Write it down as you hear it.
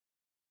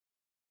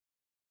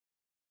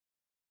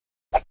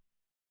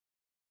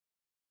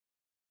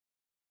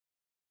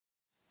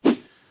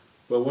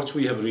Well, what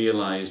we have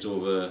realised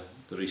over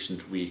the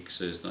recent weeks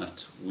is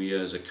that we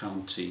as a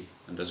county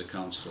and as a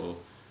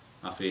council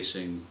are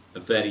facing a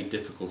very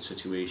difficult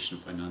situation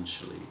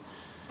financially,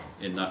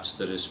 in that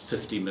there is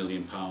 £50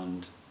 million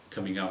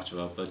coming out of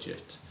our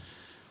budget.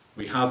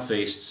 We have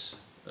faced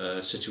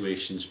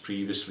situations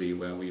previously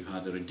where we've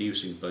had a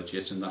reducing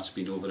budget, and that's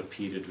been over a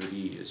period of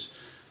years.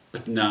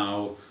 But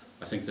now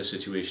I think the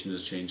situation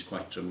has changed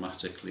quite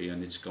dramatically,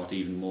 and it's got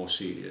even more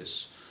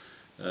serious.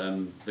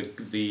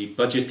 The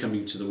budget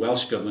coming to the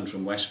Welsh Government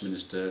from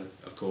Westminster,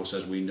 of course,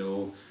 as we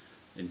know,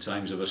 in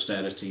times of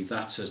austerity,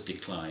 that has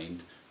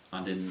declined,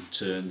 and in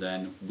turn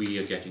then we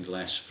are getting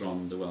less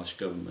from the Welsh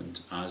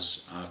Government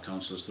as our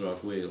councils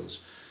throughout Wales.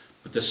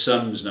 But the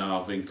sums now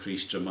have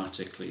increased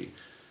dramatically,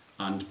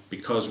 and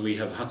because we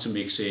have had to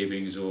make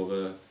savings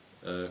over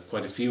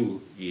quite a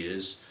few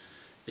years,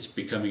 it's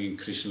becoming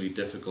increasingly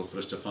difficult for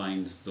us to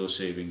find those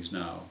savings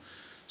now.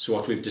 So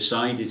what we've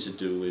decided to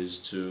do is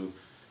to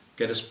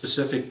get a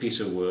specific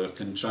piece of work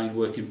and try and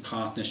work in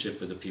partnership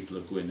with the people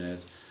of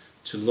Gwynedd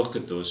to look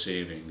at those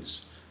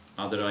savings.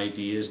 Are there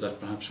ideas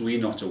that perhaps we're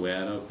not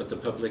aware of but the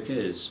public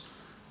is?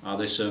 Are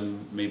there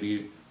some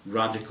maybe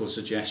radical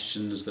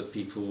suggestions that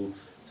people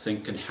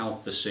think can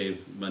help us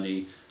save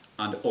money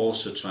and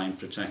also try and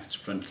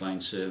protect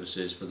frontline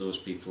services for those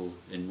people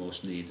in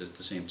most need at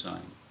the same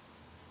time?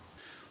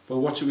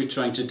 Well, what we're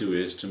trying to do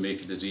is to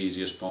make it as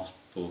easy as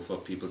possible for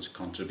people to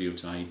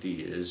contribute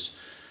ideas.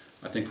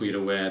 I think we're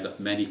aware that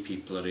many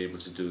people are able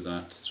to do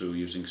that through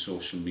using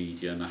social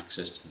media and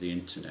access to the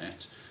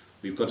internet.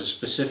 We've got a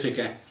specific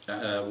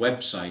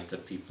website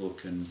that people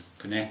can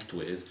connect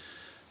with,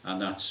 and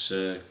that's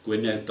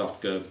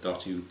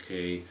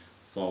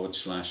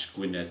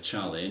gwynedd.gov.uk/Gwynedd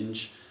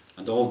Challenge,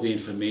 and all the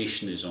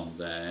information is on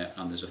there,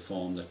 and there's a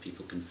form that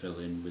people can fill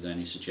in with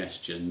any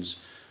suggestions.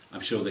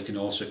 I'm sure they can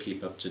also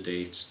keep up to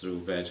date through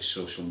various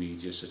social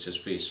media such as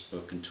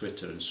Facebook and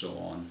Twitter and so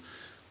on.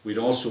 We're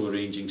also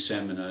arranging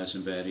seminars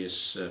in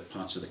various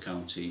parts of the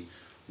county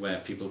where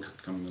people can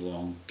come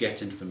along,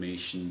 get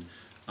information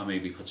and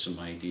maybe put some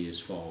ideas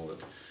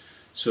forward.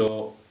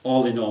 So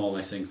all in all,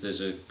 I think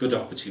there's a good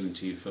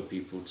opportunity for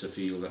people to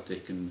feel that they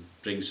can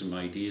bring some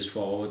ideas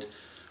forward,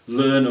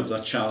 learn of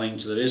that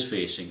challenge that is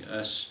facing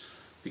us,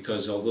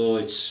 because although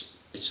it's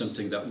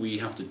something that we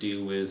have to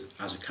deal with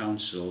as a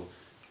council,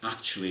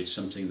 actually it's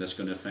something that's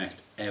going to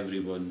affect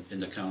everyone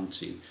in the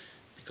county,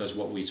 because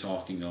what we're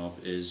talking of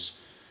is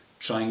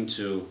trying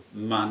to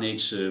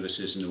manage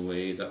services in a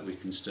way that we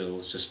can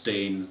still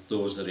sustain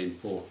those that are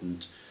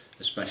important,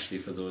 especially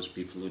for those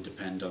people who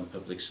depend on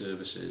public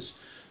services.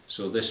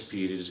 So this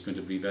period is going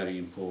to be very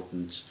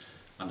important,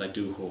 and I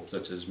do hope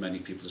that as many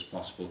people as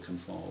possible come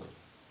forward.